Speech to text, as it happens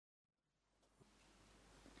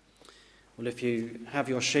Well, if you have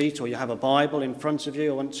your sheet or you have a Bible in front of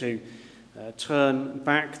you, I want to turn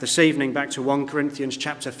back this evening back to 1 Corinthians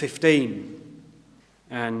chapter 15.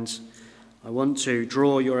 And I want to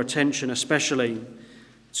draw your attention especially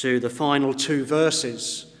to the final two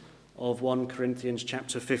verses of 1 Corinthians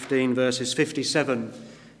chapter 15, verses 57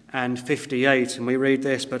 and 58. And we read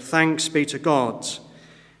this: "But thanks be to God,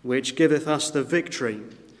 which giveth us the victory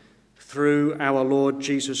through our Lord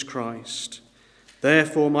Jesus Christ.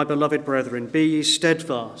 Therefore, my beloved brethren, be ye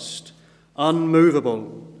steadfast,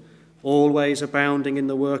 unmovable, always abounding in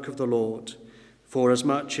the work of the Lord,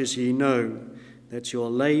 forasmuch as ye know that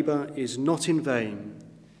your labour is not in vain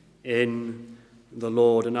in the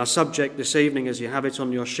Lord." And our subject this evening, as you have it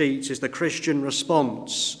on your sheets, is the Christian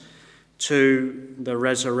response to the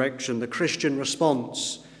resurrection. The Christian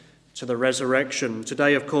response to the resurrection.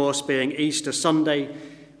 Today, of course, being Easter Sunday,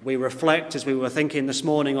 we reflect, as we were thinking this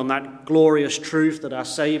morning, on that glorious truth that our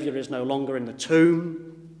Saviour is no longer in the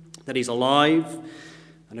tomb, that he's alive,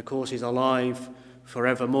 and of course he's alive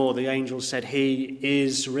forevermore. The angels said he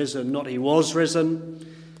is risen, not he was risen,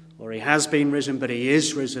 or he has been risen, but he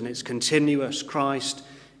is risen. It's continuous. Christ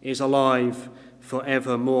is alive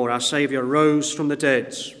forevermore. Our Saviour rose from the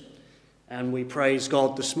dead, and we praise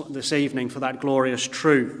God this evening for that glorious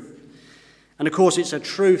truth. And of course, it's a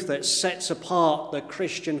truth that sets apart the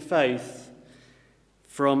Christian faith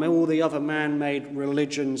from all the other man-made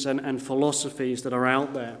religions and philosophies that are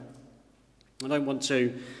out there. I don't want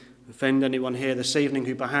to offend anyone here this evening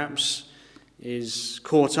who perhaps is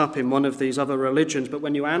caught up in one of these other religions, but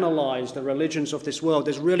when you analyse the religions of this world,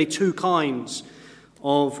 there's really two kinds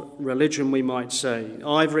of religion, we might say.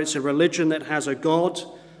 Either it's a religion that has a god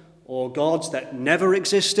or gods that never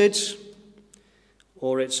existed,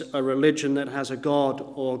 or it's a religion that has a god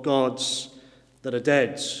or gods that are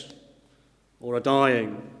dead or are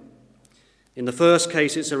dying. In the first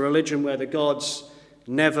case, it's a religion where the gods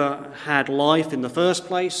never had life in the first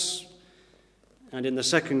place. And in the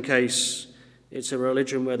second case, it's a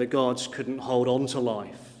religion where the gods couldn't hold on to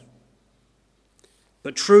life.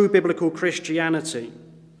 But true biblical Christianity,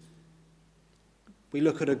 we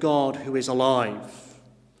look at a God who is alive,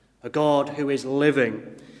 a God who is living.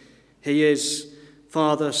 He is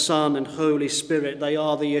Father, Son, and Holy Spirit. They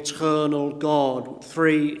are the eternal God,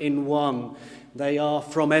 three in one. They are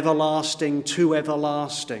from everlasting to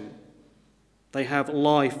everlasting. They have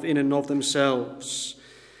life in and of themselves.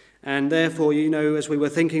 And therefore, you know, as we were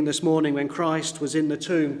thinking this morning, when Christ was in the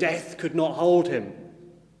tomb, death could not hold him.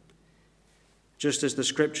 Just as the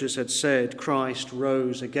scriptures had said, Christ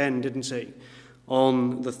rose again, didn't he,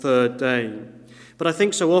 on the third day. But I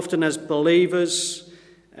think so often as believers,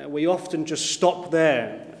 we often just stop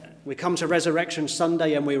there. We come to Resurrection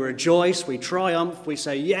Sunday and we rejoice, we triumph, we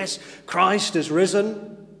say, yes, Christ has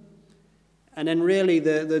risen. And then really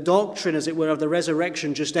the doctrine, as it were, of the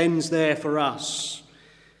resurrection just ends there for us.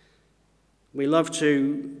 We love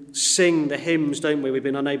to sing the hymns, don't we? We've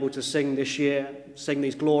been unable to sing this year, sing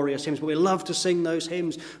these glorious hymns, but we love to sing those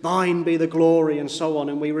hymns, thine be the glory and so on.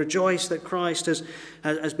 And we rejoice that Christ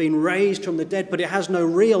has been raised from the dead, but it has no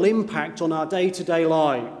real impact on our day-to-day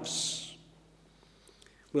lives.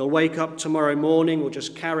 We'll wake up tomorrow morning, we'll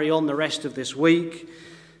just carry on the rest of this week,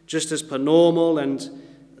 just as per normal, and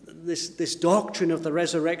this doctrine of the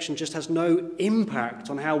resurrection just has no impact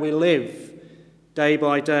on how we live day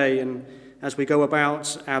by day and as we go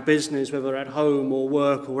about our business, whether at home or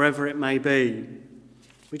work or wherever it may be.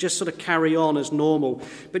 We just sort of carry on as normal.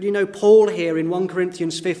 But you know, Paul here in 1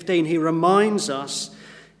 Corinthians 15, he reminds us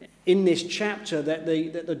in this chapter that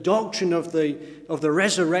the doctrine of the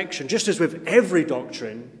resurrection, just as with every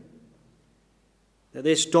doctrine, that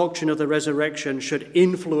this doctrine of the resurrection should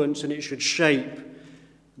influence and it should shape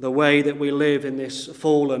the way that we live in this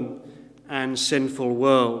fallen and sinful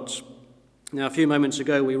world. Now, a few moments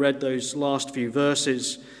ago, we read those last few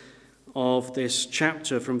verses of this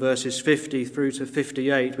chapter from verses 50 through to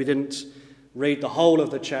 58. We didn't read the whole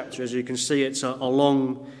of the chapter. As you can see, it's a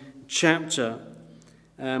long chapter.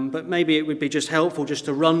 But maybe it would be just helpful just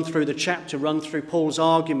to run through the chapter, run through Paul's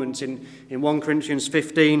argument in 1 Corinthians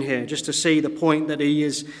 15 here, just to see the point that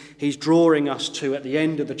he's drawing us to at the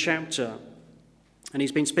end of the chapter. And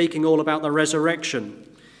he's been speaking all about the resurrection.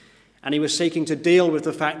 And he was seeking to deal with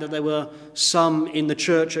the fact that there were some in the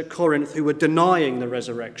church at Corinth who were denying the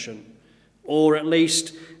resurrection, or at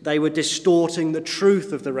least they were distorting the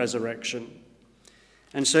truth of the resurrection.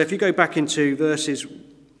 And so if you go back into verses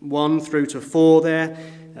 1 through to 4 there,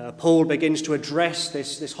 Paul begins to address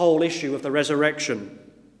this whole issue of the resurrection.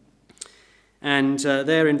 And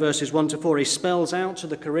there in verses 1 to 4, he spells out to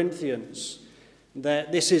the Corinthians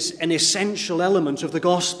that this is an essential element of the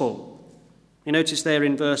gospel. You notice there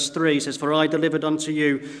in verse 3, he says, "For I delivered unto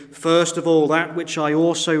you first of all that which I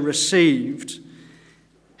also received,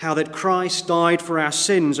 how that Christ died for our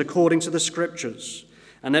sins according to the Scriptures,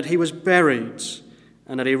 and that he was buried,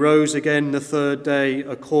 and that he rose again the third day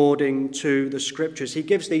according to the Scriptures." He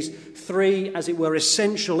gives these three, as it were,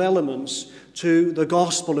 essential elements to the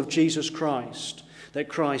gospel of Jesus Christ. That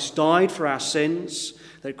Christ died for our sins,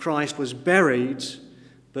 that Christ was buried,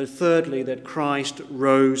 but thirdly, that Christ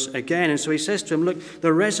rose again. And so he says to him, look,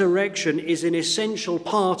 the resurrection is an essential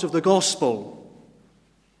part of the gospel.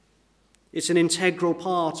 It's an integral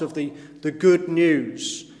part of the good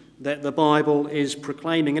news that the Bible is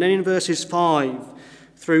proclaiming. And then in verses 5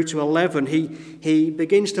 through to 11, he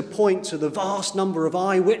begins to point to the vast number of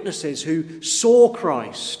eyewitnesses who saw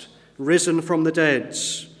Christ risen from the dead.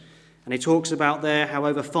 And he talks about there how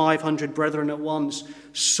over 500 brethren at once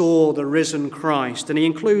saw the risen Christ. And he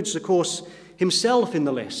includes, of course, himself in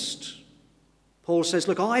the list. Paul says,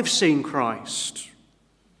 look, I've seen Christ.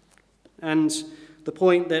 And the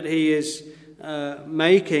point that he is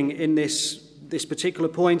making in this particular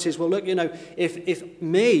point is, well, look, if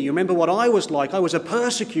me, you remember what I was like. I was a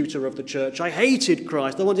persecutor of the church. I hated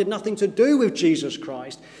Christ. I wanted nothing to do with Jesus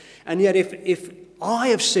Christ. And yet if I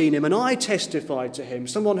have seen him and I testified to him,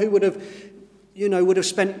 someone who would have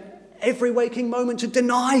spent every waking moment to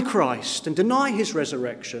deny Christ and deny his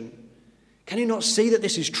resurrection, can you not see that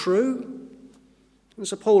this is true? And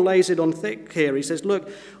so Paul lays it on thick here. He says,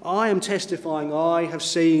 look, I am testifying I have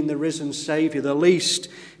seen the risen Saviour. The least,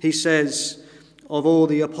 he says, of all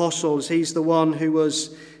the apostles. He's the one who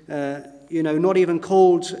was, not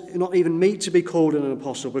even meet to be called an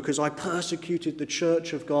apostle because I persecuted the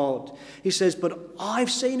church of God. He says, but I've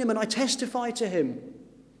seen him and I testify to him.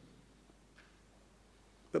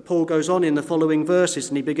 But Paul goes on in the following verses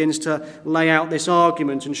and he begins to lay out this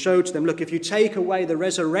argument and show to them, look, if you take away the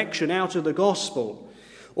resurrection out of the gospel,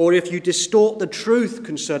 or if you distort the truth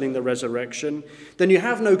concerning the resurrection, then you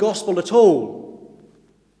have no gospel at all.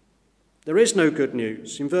 There is no good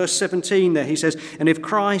news. In verse 17 there he says, and if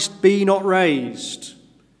Christ be not raised,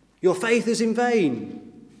 your faith is in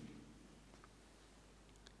vain.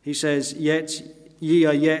 He says, yet ye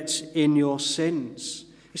are yet in your sins.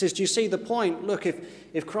 He says, do you see the point? Look,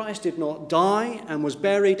 if Christ did not die and was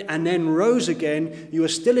buried and then rose again, you are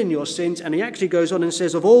still in your sins. And he actually goes on and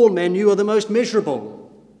says, of all men, you are the most miserable.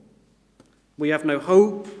 We have no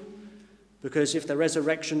hope, because if the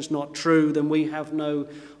resurrection's not true, then we have no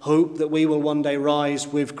hope that we will one day rise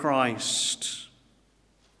with Christ.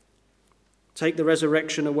 Take the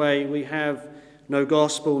resurrection away, we have no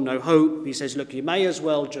gospel, no hope. He says, look, you may as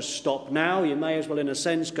well just stop now. You may as well, in a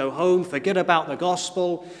sense, go home, forget about the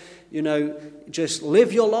gospel. Just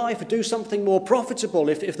live your life, do something more profitable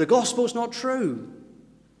if the gospel's not true.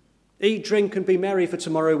 Eat, drink, and be merry, for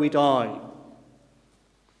tomorrow we die.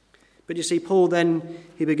 But you see, Paul then,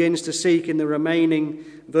 he begins to seek in the remaining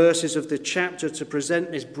verses of the chapter to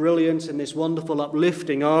present this brilliant and this wonderful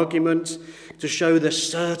uplifting argument to show the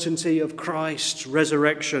certainty of Christ's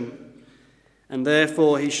resurrection. And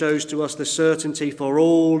therefore he shows to us the certainty for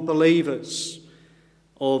all believers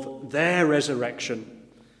of their resurrection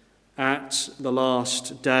at the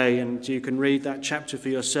last day. And you can read that chapter for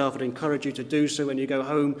yourself. I'd encourage you to do so when you go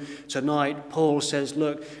home tonight. Paul says,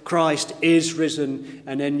 look, Christ is risen,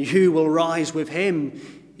 and then you will rise with him.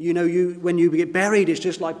 When you get buried, it's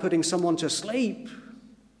just like putting someone to sleep.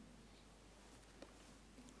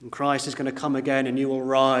 And Christ is going to come again, and you will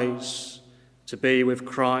rise to be with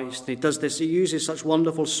Christ. And he does this, he uses such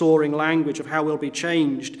wonderful soaring language of how we'll be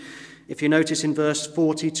changed. If you notice in verse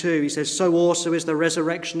 42, he says, so also is the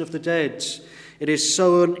resurrection of the dead. It is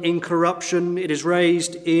sown in corruption, it is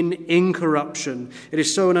raised in incorruption. It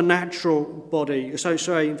is sown a natural body. In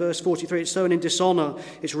verse 43, it's sown in dishonor,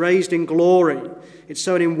 it's raised in glory. It's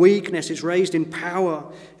sown in weakness, it's raised in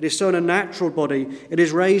power. It is sown a natural body, it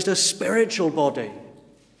is raised a spiritual body.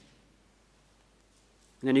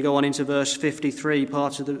 And then you go on into verse 53,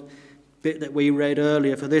 part of the bit that we read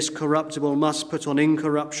earlier. For this corruptible must put on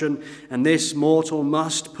incorruption, and this mortal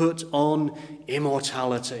must put on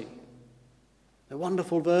immortality. They're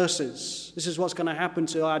wonderful verses. This is what's going to happen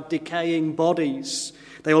to our decaying bodies.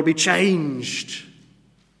 They will be changed.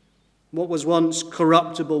 What was once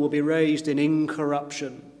corruptible will be raised in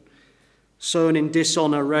incorruption. Sown in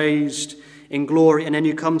dishonor, raised in glory. And then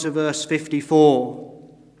you come to verse 54.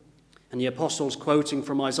 And the apostle's quoting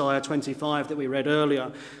from Isaiah 25 that we read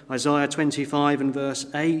earlier, Isaiah 25 and verse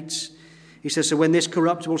 8. He says, so when this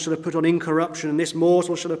corruptible shall have put on incorruption, and this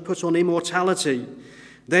mortal shall have put on immortality,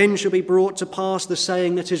 then shall be brought to pass the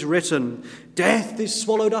saying that is written, death is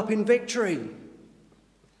swallowed up in victory.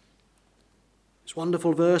 It's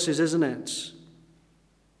wonderful verses, isn't it?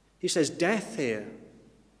 He says death here.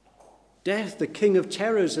 Death, the king of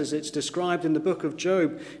terrors, as it's described in the book of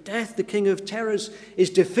Job. Death, the king of terrors, is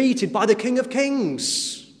defeated by the King of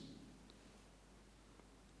Kings.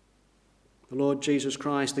 The Lord Jesus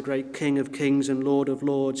Christ, the great King of Kings and Lord of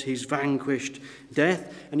Lords, he's vanquished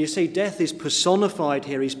death. And you see, death is personified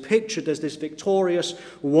here. He's pictured as this victorious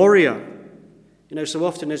warrior. You know, so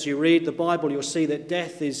often as you read the Bible, you'll see that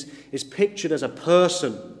death is pictured as a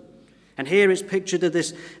person. And here it's pictured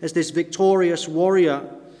as this victorious warrior.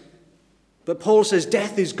 But Paul says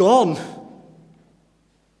death is gone.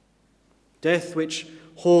 Death which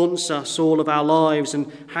haunts us all of our lives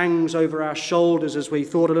and hangs over our shoulders, as we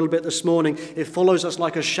thought a little bit this morning. It follows us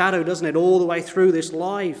like a shadow, doesn't it, all the way through this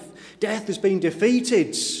life. Death has been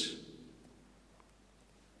defeated.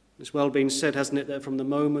 It's well been said, hasn't it, that from the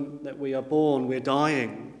moment that we are born, we're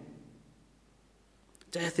dying.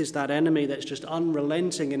 Death is that enemy that's just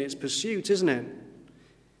unrelenting in its pursuit, isn't it?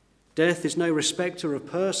 Death is no respecter of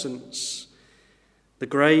persons. The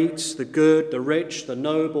great, the good, the rich, the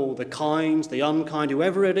noble, the kind, the unkind,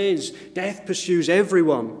 whoever it is, death pursues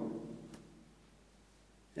everyone.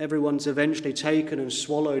 Everyone's eventually taken and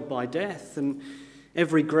swallowed by death, and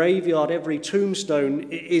every graveyard, every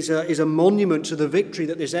tombstone is a monument to the victory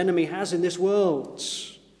that this enemy has in this world.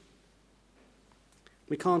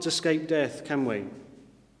 We can't escape death, can we?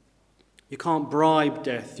 You can't bribe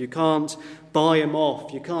death. You can't buy him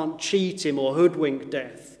off. You can't cheat him or hoodwink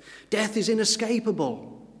death. Death is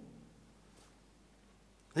inescapable.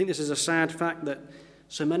 I think this is a sad fact that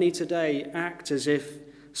so many today act as if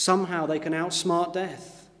somehow they can outsmart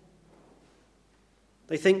death.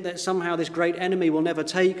 They think that somehow this great enemy will never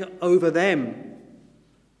take over them.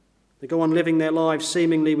 They go on living their lives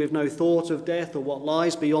seemingly with no thought of death or what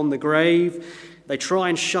lies beyond the grave. They try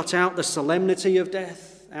and shut out the solemnity of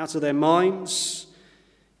death out of their minds.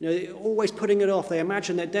 You know, they're always putting it off. They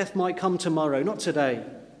imagine that death might come tomorrow, not today.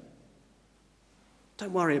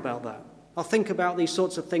 Don't worry about that. I'll think about these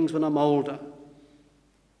sorts of things when I'm older.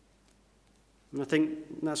 And I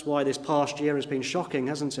think that's why this past year has been shocking,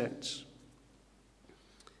 hasn't it?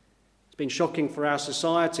 It's been shocking for our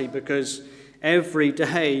society because every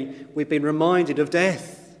day we've been reminded of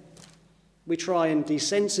death. We try and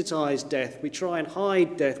desensitize death. We try and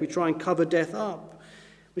hide death. We try and cover death up.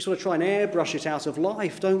 We sort of try and airbrush it out of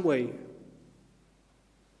life, don't we?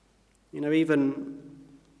 You know, even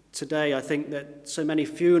today, I think that so many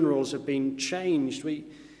funerals have been changed.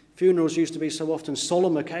 Funerals used to be so often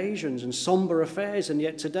solemn occasions and somber affairs, and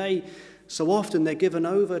yet today, so often they're given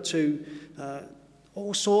over to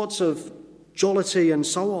all sorts of jollity and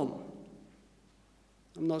so on.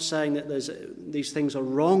 I'm not saying that these things are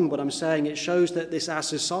wrong, but I'm saying it shows that our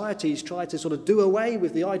society's tried to sort of do away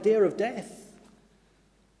with the idea of death.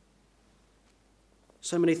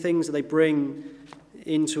 So many things that they bring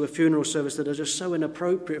into a funeral service that are just so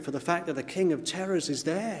inappropriate for the fact that the King of Terrors is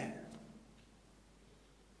there.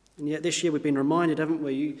 And yet this year we've been reminded, haven't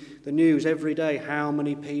we, the news every day, how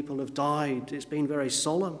many people have died. It's been very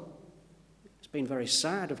solemn. It's been very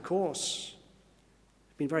sad, of course.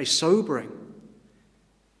 It's been very sobering.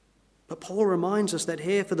 But Paul reminds us that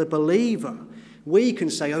here for the believer, we can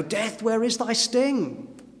say, "O death, where is thy sting?"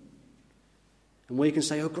 And we can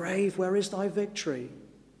say, "O grave, where is thy victory?"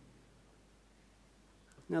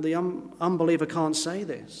 Now, the unbeliever can't say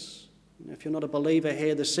this. If you're not a believer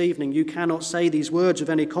here this evening, you cannot say these words with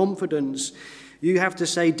any confidence. You have to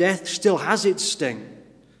say death still has its sting.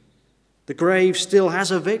 The grave still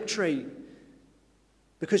has a victory.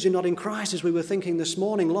 Because you're not in Christ, as we were thinking this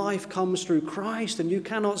morning. Life comes through Christ, and you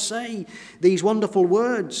cannot say these wonderful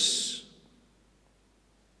words.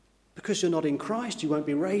 Because you're not in Christ, you won't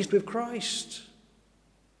be raised with Christ.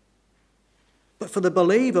 But for the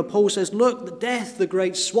believer, Paul says, look, the death, the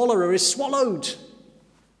great swallower, is swallowed.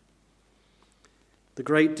 The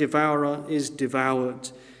great devourer is devoured.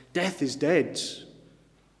 Death is dead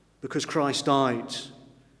because Christ died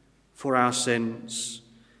for our sins.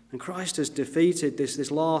 And Christ has defeated this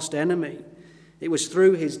last enemy. It was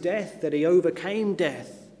through his death that he overcame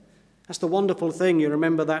death. That's the wonderful thing. You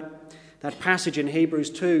remember that passage in Hebrews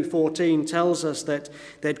 2:14 tells us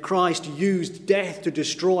that Christ used death to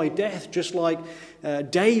destroy death, just like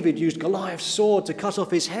David used Goliath's sword to cut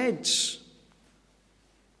off his heads.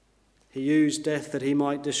 He used death that he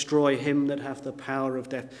might destroy him that hath the power of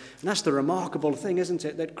death. And that's the remarkable thing, isn't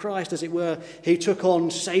it? That Christ, as it were, he took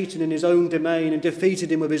on Satan in his own domain and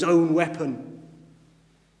defeated him with his own weapon.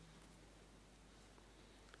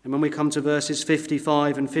 And when we come to verses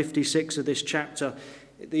 55 and 56 of this chapter,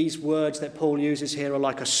 these words that Paul uses here are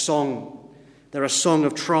like a song. They're a song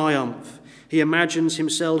of triumph. He imagines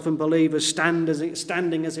himself and believers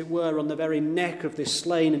standing, as it were, on the very neck of this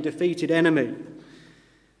slain and defeated enemy.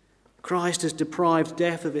 Christ has deprived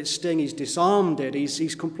death of its sting. He's disarmed it.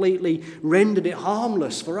 He's completely rendered it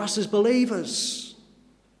harmless for us as believers.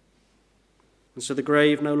 And so the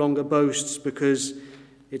grave no longer boasts because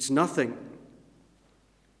it's nothing.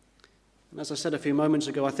 And as I said a few moments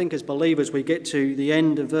ago, I think as believers we get to the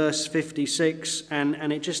end of verse 56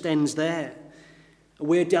 and it just ends there.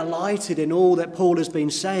 We're delighted in all that Paul has been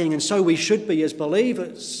saying, and so we should be as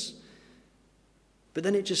believers. But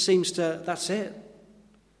then it just seems that's it.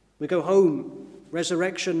 We go home,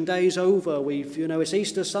 resurrection day's over, it's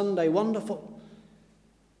Easter Sunday, wonderful.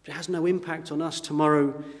 But it has no impact on us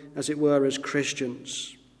tomorrow, as it were, as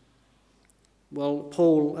Christians. Well,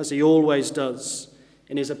 Paul, as he always does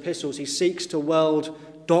in his epistles, he seeks to weld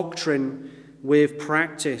doctrine with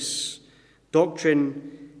practice.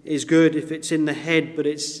 Doctrine is good if it's in the head, but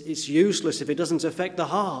it's useless if it doesn't affect the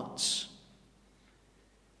heart.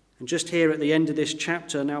 And just here at the end of this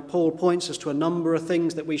chapter, now Paul points us to a number of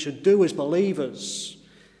things that we should do as believers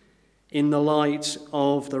in the light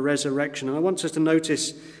of the resurrection. And I want us to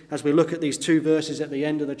notice, as we look at these two verses at the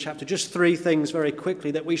end of the chapter, just three things very quickly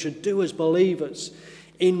that we should do as believers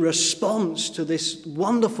in response to this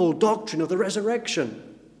wonderful doctrine of the resurrection.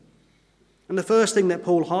 And the first thing that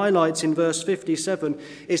Paul highlights in verse 57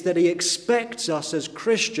 is that he expects us as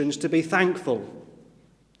Christians to be thankful.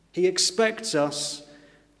 He expects us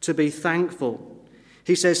to be thankful.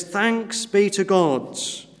 He says, "Thanks be to God,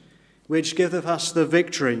 which giveth us the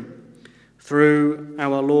victory through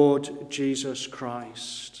our Lord Jesus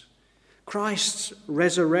Christ." Christ's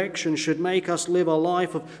resurrection should make us live a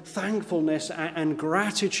life of thankfulness and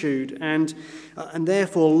gratitude and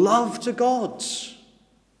therefore love to God.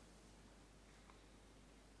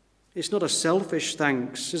 It's not a selfish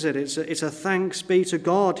thanks, is it? It's a thanks be to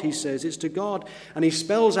God, he says. It's to God. And he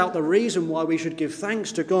spells out the reason why we should give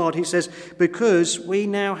thanks to God. He says, because we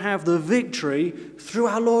now have the victory through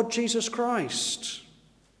our Lord Jesus Christ.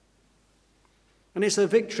 And it's a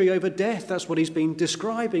victory over death. That's what he's been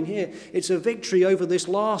describing here. It's a victory over this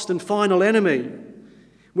last and final enemy.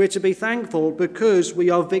 We're to be thankful because we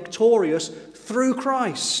are victorious through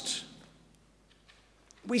Christ.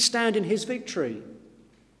 We stand in his victory.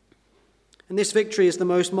 And this victory is the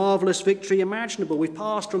most marvelous victory imaginable. We've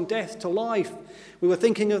passed from death to life. We were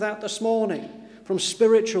thinking of that this morning. From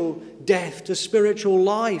spiritual death to spiritual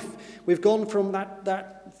life. We've gone from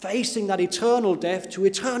that facing that eternal death to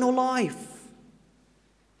eternal life.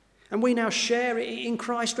 And we now share in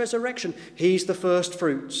Christ's resurrection. He's the first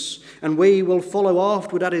fruits, and we will follow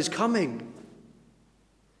afterward at his coming.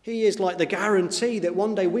 He is like the guarantee that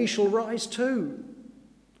one day we shall rise too.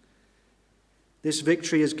 This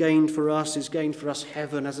victory is gained for us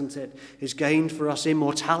heaven, hasn't it? Is gained for us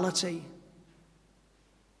immortality.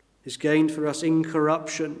 Is gained for us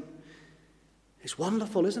incorruption. It's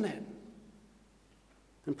wonderful, isn't it?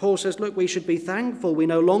 And Paul says, look, we should be thankful. We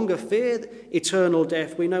no longer fear eternal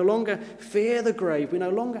death. We no longer fear the grave. We no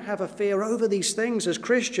longer have a fear over these things as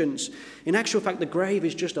Christians. In actual fact, the grave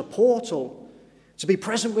is just a portal to be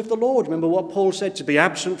present with the Lord. Remember what Paul said, to be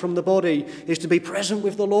absent from the body is to be present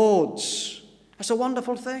with the Lord. That's a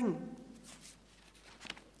wonderful thing.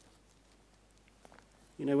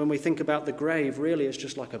 You know, when we think about the grave, really it's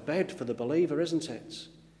just like a bed for the believer, isn't it?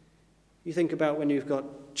 You think about when you've got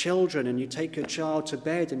children and you take your child to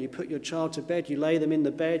bed and you put your child to bed, you lay them in the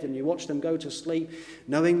bed and you watch them go to sleep,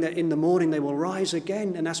 knowing that in the morning they will rise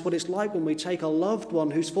again. And that's what it's like when we take a loved one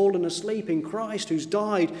who's fallen asleep in Christ, who's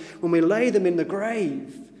died, when we lay them in the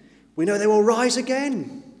grave, we know they will rise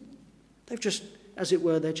again. They've just, as it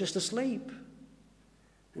were, they're just asleep.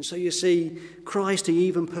 And so you see, Christ, he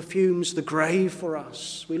even perfumes the grave for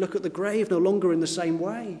us. We look at the grave no longer in the same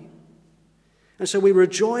way. And so we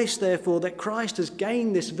rejoice, therefore, that Christ has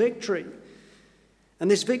gained this victory. And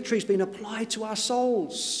this victory has been applied to our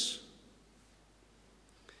souls.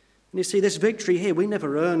 And you see, this victory here, we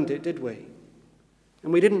never earned it, did we?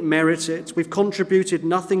 And we didn't merit it. We've contributed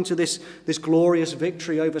nothing to this glorious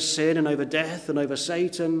victory over sin and over death and over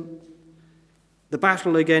Satan. The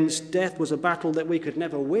battle against death was a battle that we could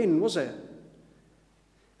never win, was it?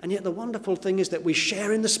 And yet the wonderful thing is that we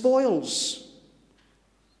share in the spoils.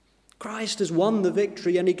 Christ has won the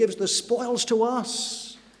victory and he gives the spoils to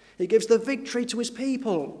us. He gives the victory to his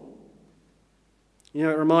people. You know,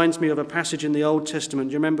 it reminds me of a passage in the Old Testament.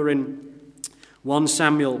 Do you remember in 1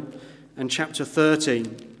 Samuel and chapter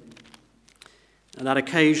 13? And that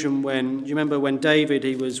occasion when, do you remember when David,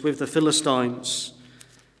 he was with the Philistines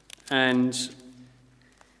and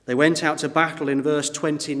they went out to battle in verse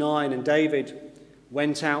 29, and David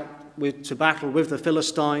went out to battle with the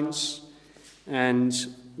Philistines. and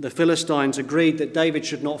the Philistines agreed that David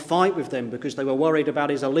should not fight with them because they were worried about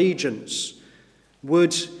his allegiance.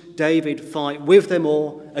 Would David fight with them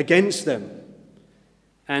or against them?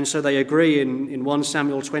 And so they agree in 1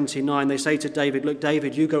 Samuel 29. They say to David, look,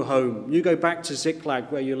 David, you go home. You go back to Ziklag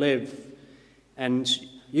where you live. And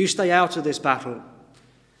you stay out of this battle.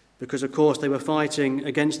 Because, of course, they were fighting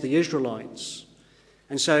against the Israelites.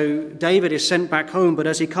 And so David is sent back home. But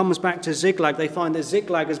as he comes back to Ziklag, they find that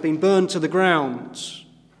Ziklag has been burned to the ground.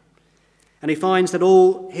 And he finds that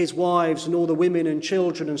all his wives and all the women and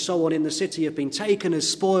children and so on in the city have been taken as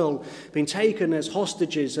spoil, been taken as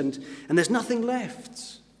hostages, and there's nothing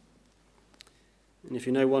left. And if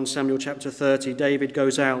you know 1 Samuel chapter 30, David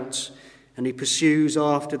goes out and he pursues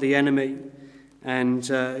after the enemy. And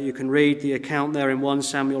you can read the account there in 1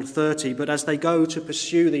 Samuel 30. But as they go to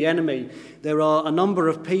pursue the enemy, there are a number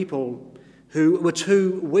of people who were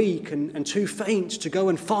too weak and too faint to go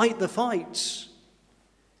and fight the fights.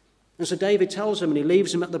 And so David tells them, and he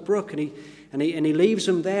leaves them at the brook, and he leaves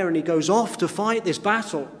them there, and he goes off to fight this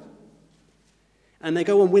battle. And they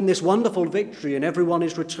go and win this wonderful victory, and everyone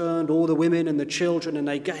is returned, all the women and the children, and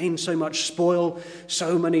they gain so much spoil,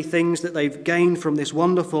 so many things that they've gained from this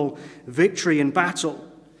wonderful victory in battle.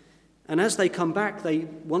 And as they come back, they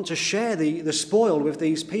want to share the spoil with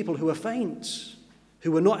these people who are faint,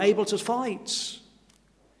 who were not able to fight.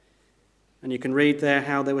 And you can read there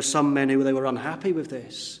how there were some men who they were unhappy with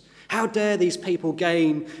this. How dare these people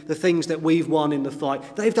gain the things that we've won in the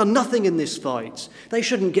fight? They've done nothing in this fight. They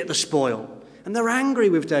shouldn't get the spoil. And they're angry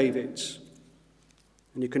with David.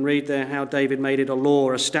 And you can read there how David made it a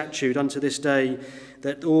law, a statute unto this day,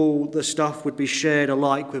 that all the stuff would be shared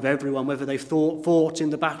alike with everyone, whether they fought in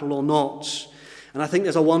the battle or not. And I think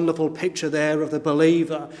there's a wonderful picture there of the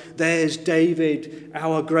believer. There's David,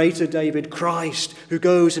 our greater David, Christ, who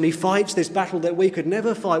goes and he fights this battle that we could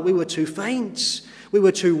never fight. We were too faint. We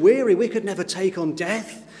were too weary. We could never take on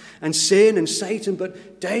death and sin and Satan.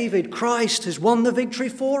 But David, Christ, has won the victory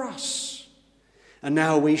for us. And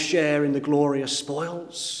now we share in the glorious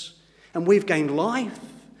spoils. And we've gained life.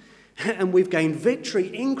 And we've gained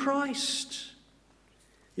victory in Christ.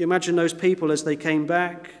 You imagine those people as they came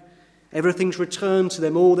back. Everything's returned to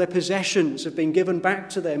them. All their possessions have been given back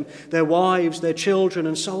to them. Their wives, their children,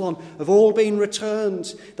 and so on have all been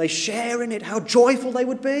returned. They share in it. How joyful they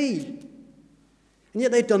would be. And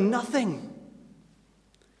yet they've done nothing.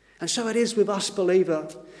 And so it is with us, believer.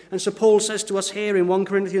 And so Paul says to us here in 1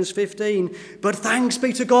 Corinthians 15, but thanks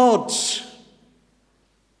be to God.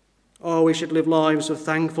 Oh, we should live lives of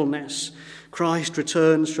thankfulness. Christ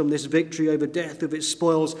returns from this victory over death with its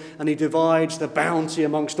spoils, and he divides the bounty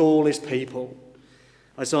amongst all his people.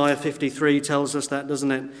 Isaiah 53 tells us that,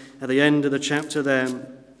 doesn't it? At the end of the chapter there,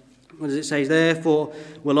 what does it say? Therefore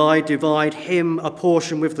will I divide him a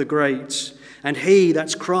portion with the great, and he,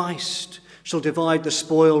 that's Christ, shall divide the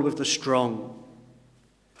spoil with the strong.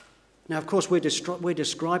 Now, of course, we're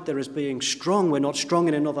described there as being strong. We're not strong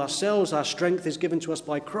in and of ourselves. Our strength is given to us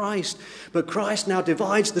by Christ. But Christ now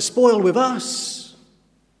divides the spoil with us.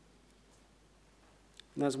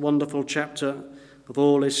 And that's a wonderful chapter of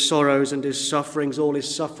all his sorrows and his sufferings. All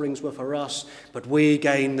his sufferings were for us, but we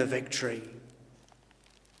gain the victory.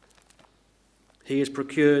 He has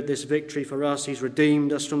procured this victory for us. He's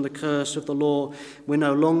redeemed us from the curse of the law. We're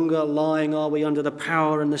no longer lying, are we, under the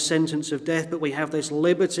power and the sentence of death, but we have this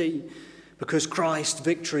liberty because Christ's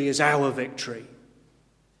victory is our victory.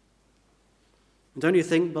 And don't you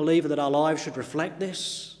think, believer, that our lives should reflect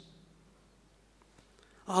this?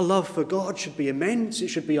 Our love for God should be immense. It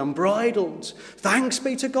should be unbridled. Thanks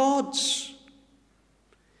be to God.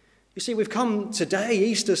 You see, we've come today,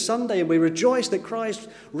 Easter Sunday, and we rejoice that Christ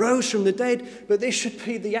rose from the dead, but this should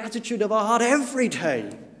be the attitude of our heart every day.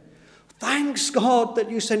 Thanks, God, that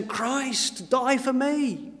you sent Christ to die for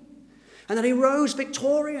me, and that he rose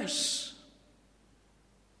victorious.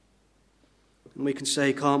 And we can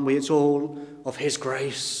say, can't we, it's all of his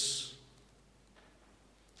grace,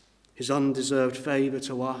 his undeserved favour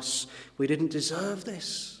to us. We didn't deserve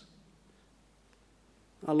this.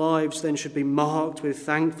 Our lives then should be marked with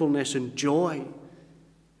thankfulness and joy.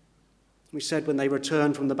 We said when they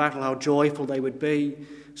returned from the battle how joyful they would be.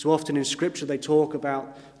 So often in Scripture they talk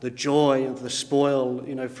about the joy of the spoil,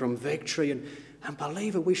 from victory. And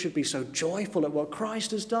believer, we should be so joyful at what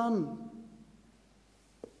Christ has done.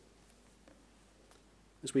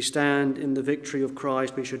 As we stand in the victory of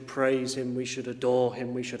Christ, we should praise him, we should adore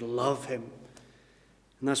him, we should love him.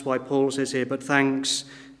 And that's why Paul says here, but thanks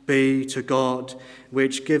be to God,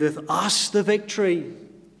 which giveth us the victory.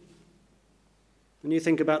 When you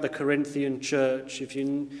think about the Corinthian church, if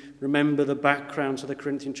you remember the background to the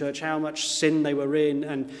Corinthian church, how much sin they were in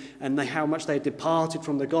and how much they had departed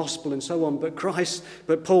from the gospel and so on.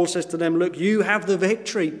 But Paul says to them, look, you have the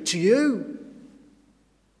victory, to you.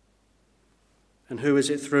 And who is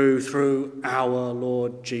it through? Through our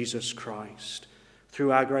Lord Jesus Christ,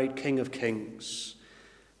 through our great King of Kings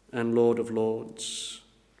and Lord of Lords.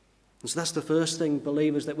 And so that's the first thing,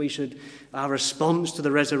 believers, that our response to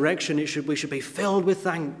the resurrection, we should be filled with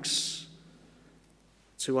thanks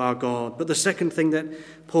to our God. But the second thing that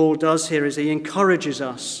Paul does here is he encourages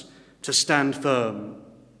us to stand firm.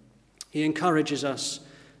 He encourages us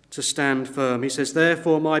to stand firm. He says,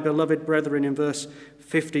 therefore, my beloved brethren, in verse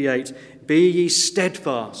 58, be ye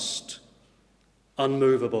steadfast,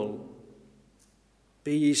 unmovable.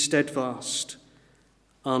 Be ye steadfast,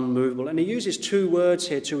 unmovable. And he uses two words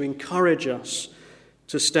here to encourage us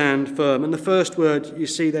to stand firm. And the first word you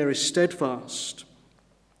see there is steadfast.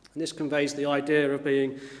 And this conveys the idea of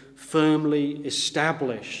being firmly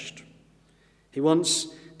established. He wants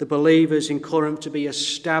the believers in Corinth to be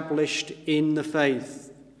established in the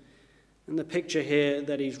faith. And the picture here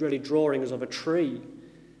that he's really drawing is of a tree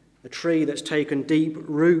that's taken deep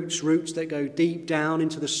roots that go deep down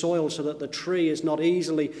into the soil so that the tree is not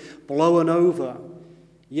easily blown over.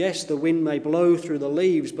 Yes, the wind may blow through the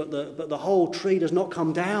leaves, but the whole tree does not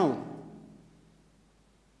come down.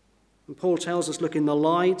 And Paul tells us, look, in the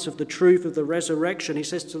light of the truth of the resurrection, he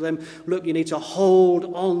says to them, look, you need to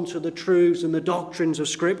hold on to the truths and the doctrines of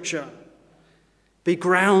Scripture. Be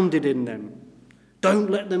grounded in them.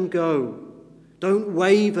 Don't let them go. Don't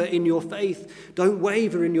waver in your faith. Don't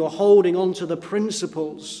waver in your holding on to the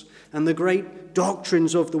principles and the great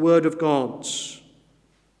doctrines of the Word of God.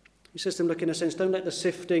 He says to them, look, in a sense, don't let the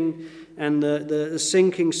sifting and the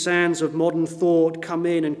sinking sands of modern thought come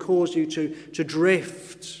in and cause you to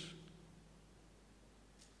drift.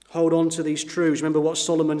 Hold on to these truths. Remember what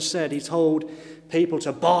Solomon said. He told people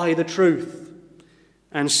to buy the truth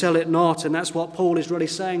and sell it not. And that's what Paul is really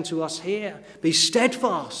saying to us here. Be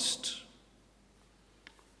steadfast.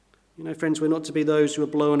 You know, friends, we're not to be those who are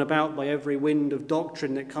blown about by every wind of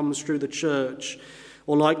doctrine that comes through the church,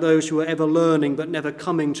 or like those who are ever learning but never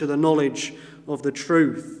coming to the knowledge of the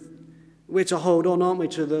truth. We're to hold on, aren't we,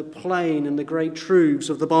 to the plain and the great truths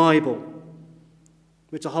of the Bible.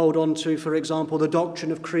 We're to hold on to, for example, the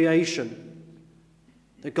doctrine of creation,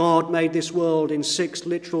 that God made this world in 6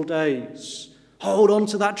 literal days. Hold on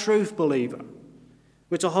to that truth, believer.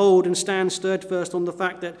 We're to hold and stand steadfast on the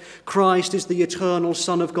fact that Christ is the eternal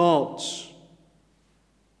Son of God.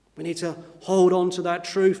 We need to hold on to that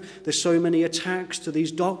truth. There's so many attacks to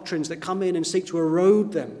these doctrines that come in and seek to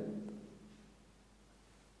erode them.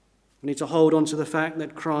 We need to hold on to the fact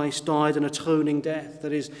that Christ died an atoning death,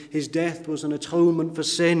 that his death was an atonement for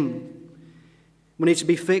sin. We need to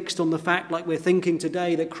be fixed on the fact, like we're thinking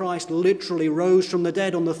today, that Christ literally rose from the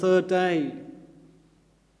dead on the 3rd day.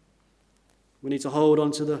 We need to hold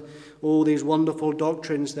on to all these wonderful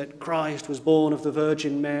doctrines that Christ was born of the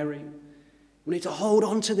Virgin Mary. We need to hold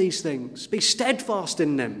on to these things. Be steadfast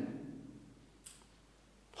in them.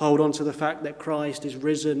 Hold on to the fact that Christ is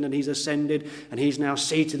risen and he's ascended and he's now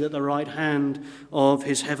seated at the right hand of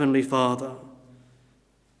his heavenly Father.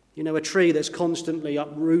 You know, a tree that's constantly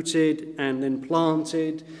uprooted and then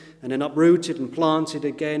planted and then uprooted and planted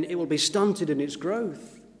again, it will be stunted in its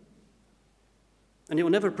growth. And it will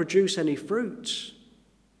never produce any fruit.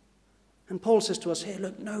 And Paul says to us here,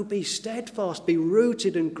 look, no, be steadfast, be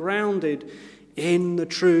rooted and grounded in the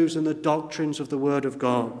truths and the doctrines of the Word of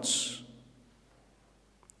God.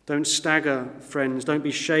 Don't stagger, friends. Don't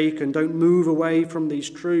be shaken. Don't move away from these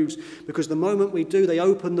truths, because the moment we do, they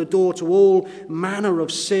open the door to all manner of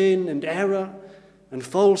sin and error and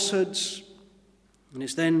falsehoods. And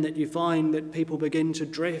it's then that you find that people begin to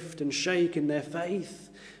drift and shake in their faith.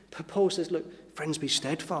 But Paul says, look, friends, be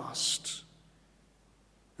steadfast.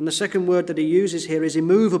 And the second word that he uses here is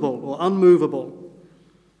immovable or unmovable.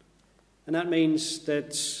 And that means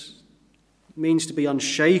to be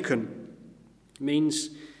unshaken. It means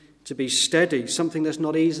to be steady, something that's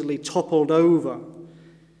not easily toppled over.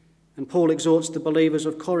 And Paul exhorts the believers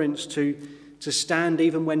of Corinth to stand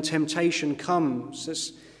even when temptation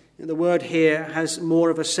comes. The word here has more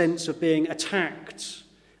of a sense of being attacked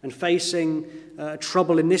and facing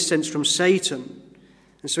trouble in this sense from Satan.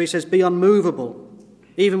 And so he says, be unmovable,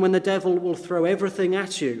 even when the devil will throw everything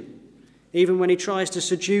at you, even when he tries to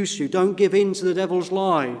seduce you. Don't give in to the devil's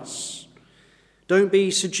lies. Don't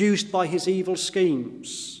be seduced by his evil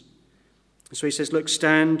schemes. And so he says, look,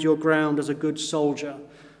 stand your ground as a good soldier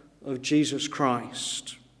of Jesus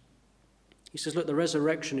Christ. He says, look, the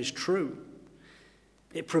resurrection is true.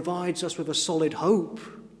 It provides us with a solid hope.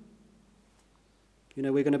 You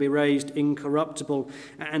know, we're going to be raised incorruptible,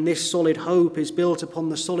 and this solid hope is built upon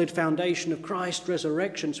the solid foundation of Christ's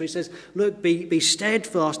resurrection. So he says, look, be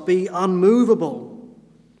steadfast, be unmovable.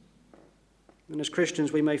 And as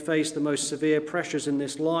Christians, we may face the most severe pressures in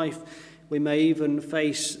this life. We may even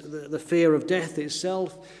face the fear of death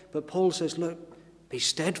itself. But Paul says, look, be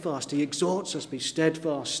steadfast. He exhorts us, be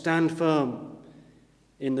steadfast, stand firm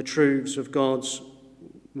in the truths of God's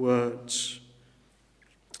words.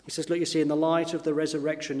 He says, look, you see, in the light of the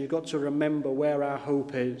resurrection, you've got to remember where our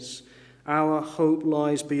hope is. Our hope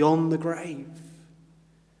lies beyond the grave.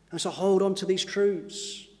 And so hold on to these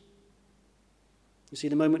truths. You see,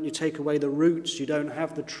 the moment you take away the roots, you don't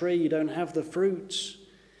have the tree, you don't have the fruits.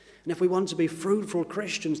 And if we want to be fruitful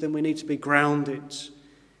Christians, then we need to be grounded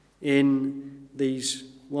in these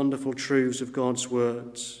wonderful truths of God's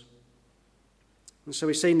words. And so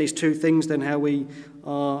we've seen these two things then, how we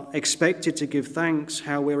are expected to give thanks,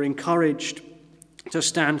 how we're encouraged to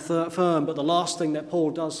stand firm. But the last thing that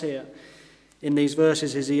Paul does here in these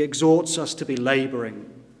verses is he exhorts us to be labouring.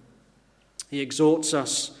 He exhorts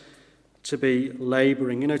us to be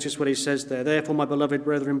labouring. You notice what he says there. Therefore, my beloved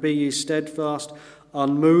brethren, be ye steadfast,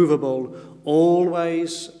 unmovable,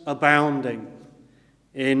 always abounding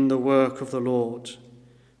in the work of the Lord.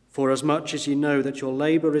 For as much as ye know that your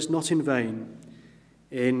labour is not in vain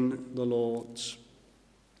in the Lord.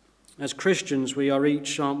 As Christians, we are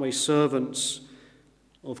each, aren't we, servants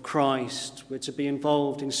of Christ. We're to be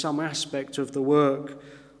involved in some aspect of the work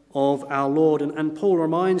of our Lord. And Paul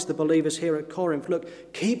reminds the believers here at Corinth,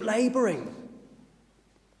 look, keep labouring.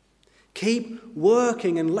 Keep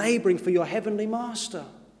working and labouring for your heavenly master.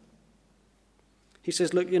 He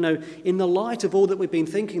says, look, you know, in the light of all that we've been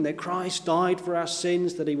thinking, that Christ died for our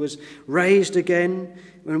sins, that he was raised again,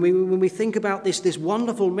 when we think about this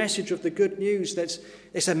wonderful message of the good news,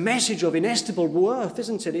 it's a message of inestimable worth,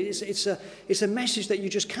 isn't it? It's a message that you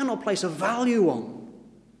just cannot place a value on.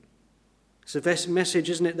 It's a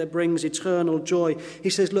message, isn't it, that brings eternal joy.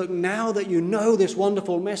 He says, look, now that you know this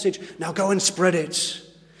wonderful message, now go and spread it.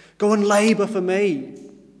 Go and labour for me.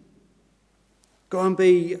 Go and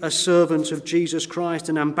be a servant of Jesus Christ,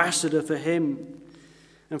 an ambassador for him.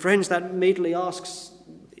 And friends, that immediately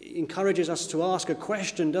encourages us to ask a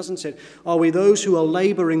question, doesn't it? Are we those who are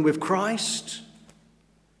labouring with Christ?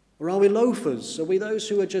 Or are we loafers? Are we those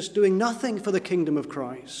who are just doing nothing for the kingdom of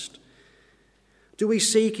Christ? Do we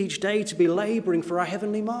seek each day to be labouring for our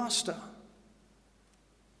heavenly master?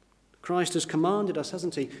 Christ has commanded us,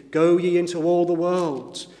 hasn't he? Go ye into all the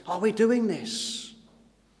world. Are we doing this?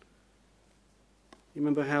 You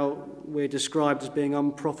remember how we're described as being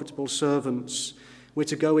unprofitable servants. We're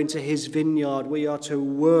to go into his vineyard. We are to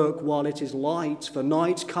work while it is light, for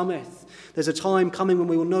night cometh. There's a time coming when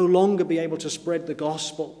we will no longer be able to spread the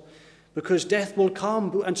gospel, because death will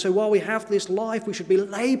come. And so while we have this life, we should be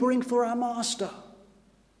labouring for our master.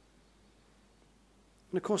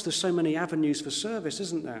 And of course, there's so many avenues for service,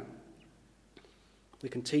 isn't there? We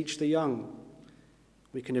can teach the young.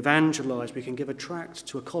 We can evangelise. We can give a tract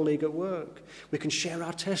to a colleague at work. We can share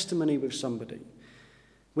our testimony with somebody.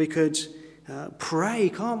 We could pray,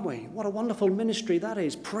 can't we? What a wonderful ministry that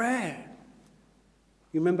is, prayer.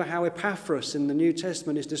 You remember how Epaphras in the New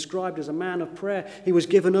Testament is described as a man of prayer. He was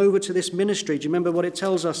given over to this ministry. Do you remember what it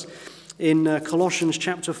tells us in Colossians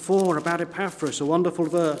chapter 4 about Epaphras? A wonderful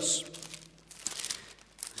verse.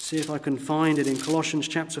 See if I can find it in Colossians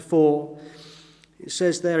chapter 4. It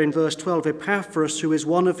says there in verse 12, Epaphras, who is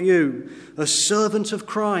one of you, a servant of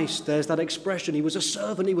Christ. There's that expression. He was a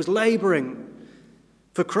servant. He was labouring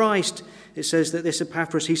for Christ. It says that this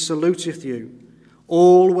Epaphras, he saluteth you,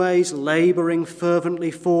 always labouring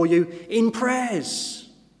fervently for you in prayers.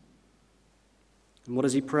 And what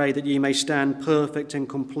does he pray? That ye may stand perfect and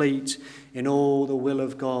complete in all the will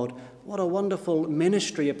of God. What a wonderful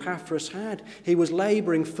ministry Epaphras had. He was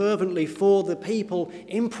labouring fervently for the people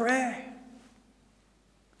in prayer.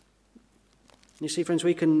 You see, friends,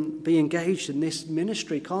 we can be engaged in this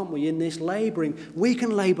ministry, can't we? In this labouring. We can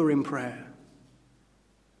labour in prayer.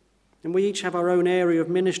 And we each have our own area of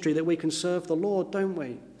ministry that we can serve the Lord, don't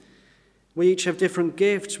we? We each have different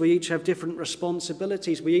gifts. We each have different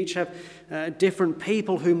responsibilities. We each have different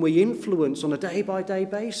people whom we influence on a day-by-day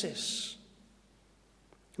basis.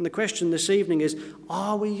 And the question this evening is,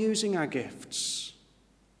 are we using our gifts?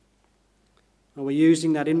 Are we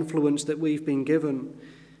using that influence that we've been given?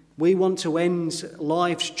 We want to end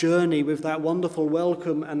life's journey with that wonderful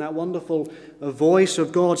welcome and that wonderful voice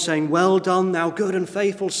of God saying, well done, thou good and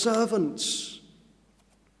faithful servant.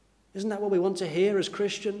 Isn't that what we want to hear as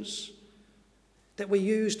Christians? that we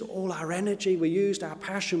used all our energy, we used our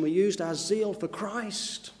passion, we used our zeal for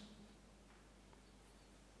Christ.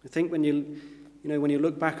 I think when you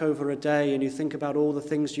look back over a day and you think about all the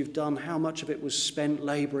things you've done, how much of it was spent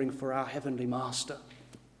labouring for our Heavenly Master.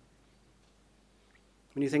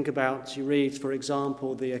 When you read, for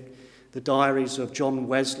example, the diaries of John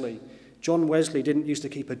Wesley. John Wesley didn't used to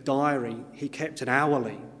keep a diary, he kept it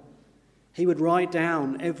hourly. He would write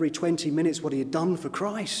down every 20 minutes what he had done for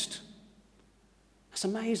Christ. That's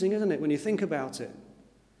amazing, isn't it, when you think about it?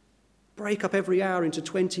 Break up every hour into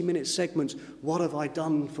 20-minute segments. What have I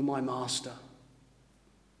done for my Master?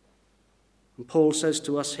 And Paul says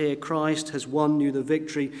to us here, Christ has won you the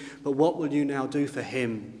victory, but what will you now do for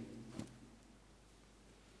him?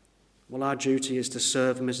 Well, our duty is to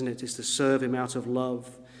serve him, isn't it? It's to serve him out of love.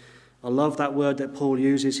 I love that word that Paul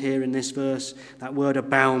uses here in this verse, that word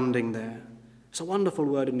abounding there. It's a wonderful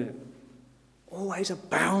word, isn't it? Always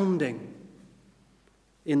abounding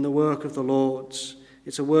in the work of the Lord.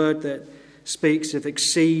 It's a word that speaks of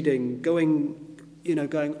exceeding, going on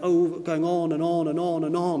and on and on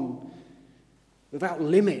and on, without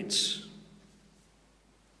limits.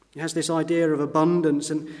 It has this idea of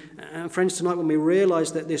abundance. And friends, tonight when we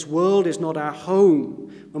realise that this world is not our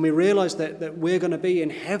home, when we realise that we're going to be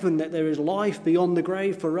in heaven, that there is life beyond the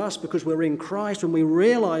grave for us because we're in Christ, when we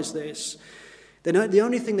realise this, then the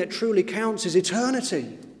only thing that truly counts is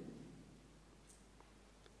eternity.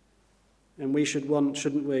 And we should want,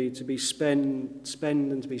 shouldn't we, to be spend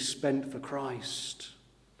and to be spent for Christ.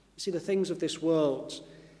 You see, the things of this world,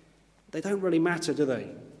 they don't really matter, do they?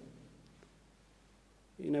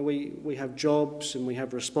 You know, we have jobs and we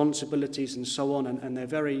have responsibilities and so on, and they're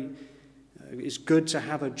very, it's good to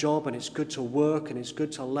have a job and it's good to work and it's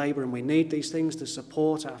good to labour, and we need these things to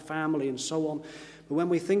support our family and so on. But when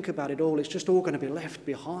we think about it all, it's just all going to be left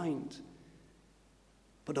behind.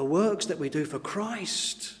 But the works that we do for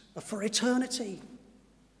Christ are for eternity.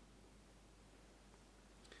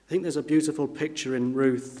 I think there's a beautiful picture in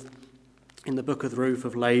Ruth, in the book of Ruth,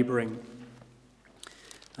 of labouring.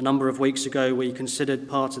 A number of weeks ago we considered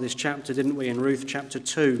part of this chapter, didn't we, in Ruth chapter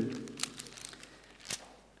 2.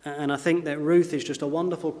 And I think that Ruth is just a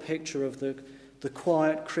wonderful picture of the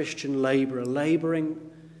quiet Christian labourer, labouring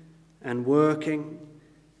and working.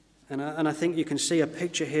 And I think you can see a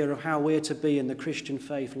picture here of how we're to be in the Christian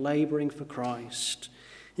faith, labouring for Christ.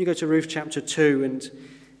 You go to Ruth chapter 2 and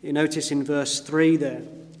you notice in verse 3 there,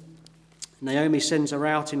 Naomi sends her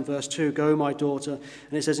out in verse 2, "Go, my daughter."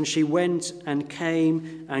 And it says, "And she went and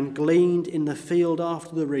came and gleaned in the field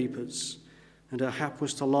after the reapers. And her hap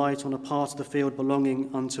was to light on a part of the field belonging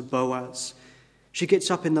unto Boaz." She gets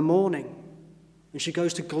up in the morning and she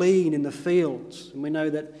goes to glean in the fields. And we know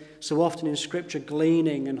that so often in Scripture,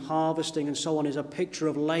 gleaning and harvesting and so on is a picture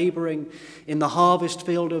of labouring in the harvest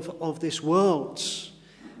field of this world.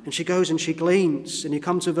 And she goes and she gleans. And you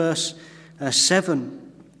come to verse 7.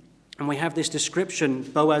 And we have this description.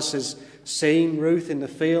 Boaz has seen Ruth in the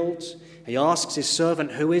fields. He asks his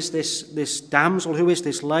servant, "Who is this damsel? Who is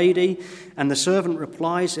this lady?" And the servant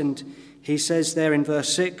replies, and he says there in verse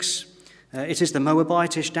 6, "It is the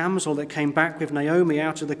Moabitish damsel that came back with Naomi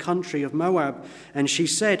out of the country of Moab. And she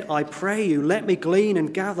said, 'I pray you, let me glean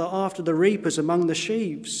and gather after the reapers among the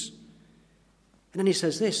sheaves.'" And then he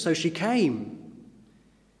says this, "So she came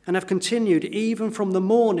and have continued even from the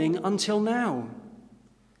morning until now,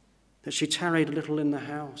 that she tarried a little in the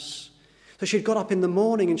house." So she'd got up in the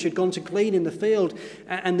morning and she'd gone to glean in the field,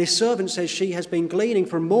 and this servant says she has been gleaning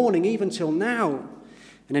from morning even till now.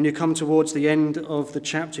 And then you come towards the end of the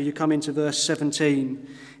chapter, you come into verse 17.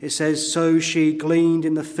 It says, "So she gleaned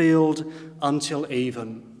in the field until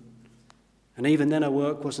even." And even then her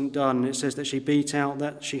work wasn't done. It says that she beat out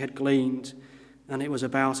that she had gleaned, and it was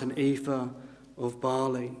about an ephah of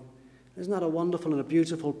barley. Isn't that a wonderful and a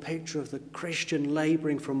beautiful picture of the Christian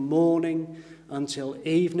labouring from morning until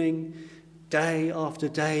evening? Day after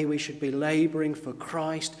day we should be labouring for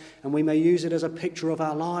Christ, and we may use it as a picture of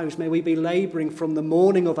our lives. May we be labouring from the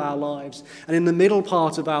morning of our lives and in the middle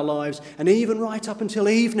part of our lives and even right up until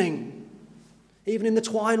evening. Even in the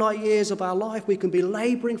twilight years of our life we can be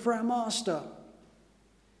labouring for our Master,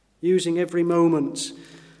 using every moment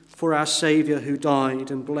for our Saviour who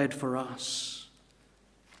died and bled for us.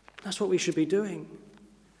 That's what we should be doing.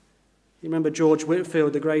 You remember George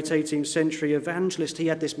Whitefield, the great 18th century evangelist, he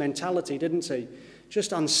had this mentality, didn't he?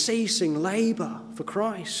 Just unceasing labour for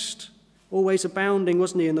Christ. Always abounding,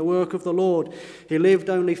 wasn't he, in the work of the Lord. He lived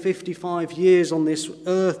only 55 years on this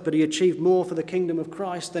earth, but he achieved more for the kingdom of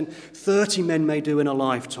Christ than 30 men may do in a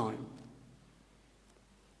lifetime.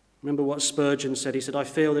 Remember what Spurgeon said. He said, "I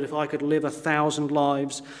feel that if I could live 1,000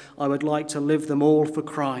 lives, I would like to live them all for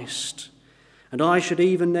Christ. And I should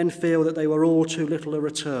even then feel that they were all too little a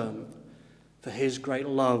return for his great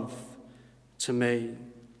love to me.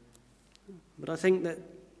 But I think that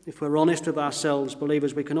if we're honest with ourselves,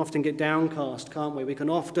 believers, we can often get downcast, can't we? We can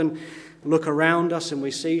often look around us and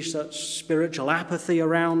we see such spiritual apathy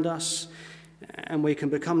around us, and we can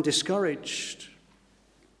become discouraged.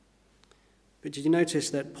 But did you notice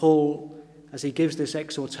that Paul, as he gives this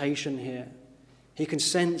exhortation here, he can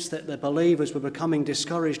sense that the believers were becoming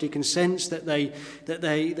discouraged. He can sense that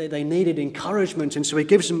they needed encouragement. And so he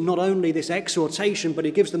gives them not only this exhortation, but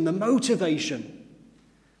he gives them the motivation.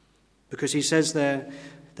 Because he says there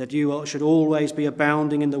that you should always be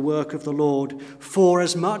abounding in the work of the Lord, for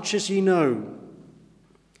as much as ye know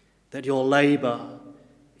that your labour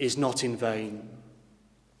is not in vain.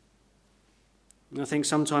 And I think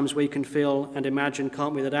sometimes we can feel and imagine,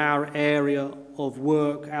 can't we, that our area of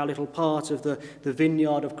work, our little part of the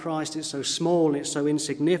vineyard of Christ, is so small and it's so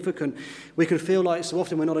insignificant. We can feel like so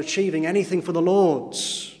often we're not achieving anything for the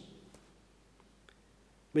Lord's.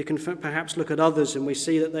 We can perhaps look at others and we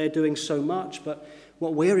see that they're doing so much, but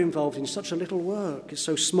what we're involved in, such a little work, is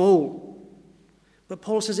so small. But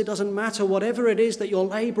Paul says it doesn't matter, whatever it is that you're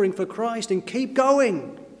labouring for Christ, and keep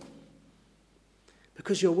going.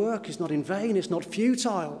 Because your work is not in vain, it's not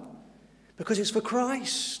futile, because it's for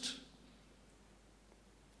Christ.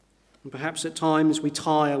 And perhaps at times we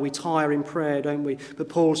tire in prayer, don't we? But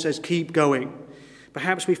Paul says, keep going.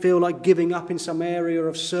 Perhaps we feel like giving up in some area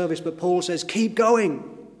of service, but Paul says, keep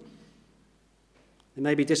going. There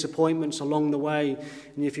may be disappointments along the way,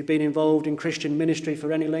 and if you've been involved in Christian ministry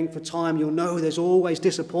for any length of time, you'll know there's always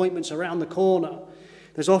disappointments around the corner.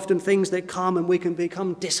 There's often things that come and we can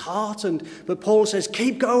become disheartened, but Paul says,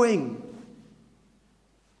 keep going.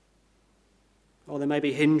 Or there may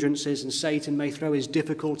be hindrances, and Satan may throw his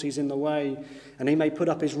difficulties in the way, and he may put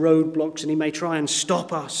up his roadblocks, and he may try and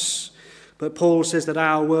stop us. But Paul says that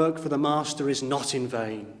our work for the Master is not in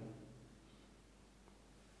vain.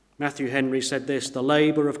 Matthew Henry said this: the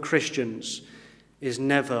labour of Christians is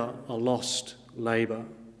never a lost labour.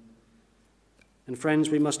 And friends,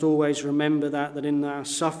 we must always remember that in our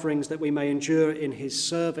sufferings that we may endure in his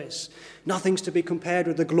service, nothing's to be compared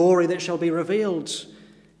with the glory that shall be revealed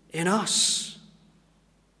in us.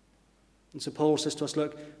 And so Paul says to us,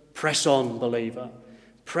 look, press on, believer.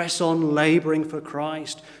 Press on labouring for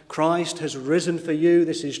Christ. Christ has risen for you.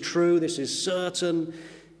 This is true. This is certain.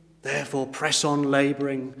 Therefore, press on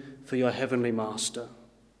labouring for your heavenly Master.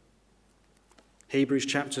 Hebrews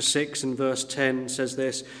chapter 6 and verse 10 says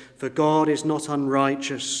this: for God is not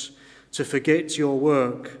unrighteous to forget your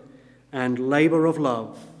work and labour of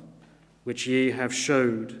love, which ye have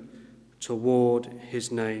showed toward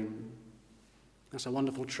his name. That's a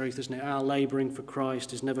wonderful truth, isn't it? Our labouring for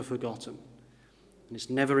Christ is never forgotten, and it's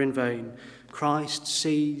never in vain. Christ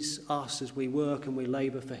sees us as we work and we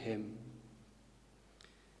labour for him.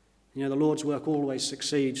 You know, the Lord's work always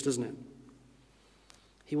succeeds, doesn't it?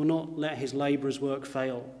 He will not let his labourer's work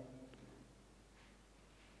fail.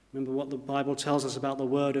 Remember what the Bible tells us about the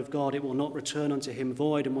word of God: it will not return unto him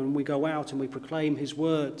void. And when we go out and we proclaim his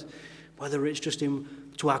word, whether it's just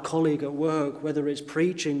to our colleague at work, whether it's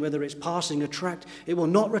preaching, whether it's passing a tract, it will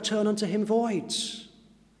not return unto him void.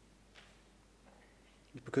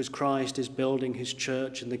 Because Christ is building his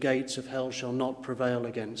church, and the gates of hell shall not prevail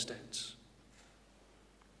against it.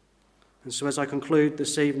 And so as I conclude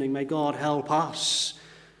this evening, may God help us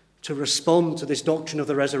to respond to this doctrine of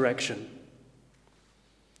the resurrection.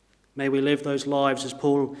 May we live those lives, as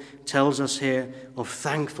Paul tells us here, of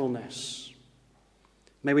thankfulness.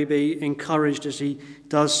 May we be encouraged, as he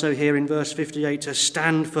does so here in verse 58, to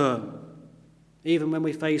stand firm, even when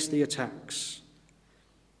we face the attacks.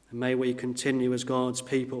 And may we continue as God's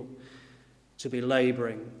people to be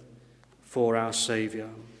labouring for our Saviour.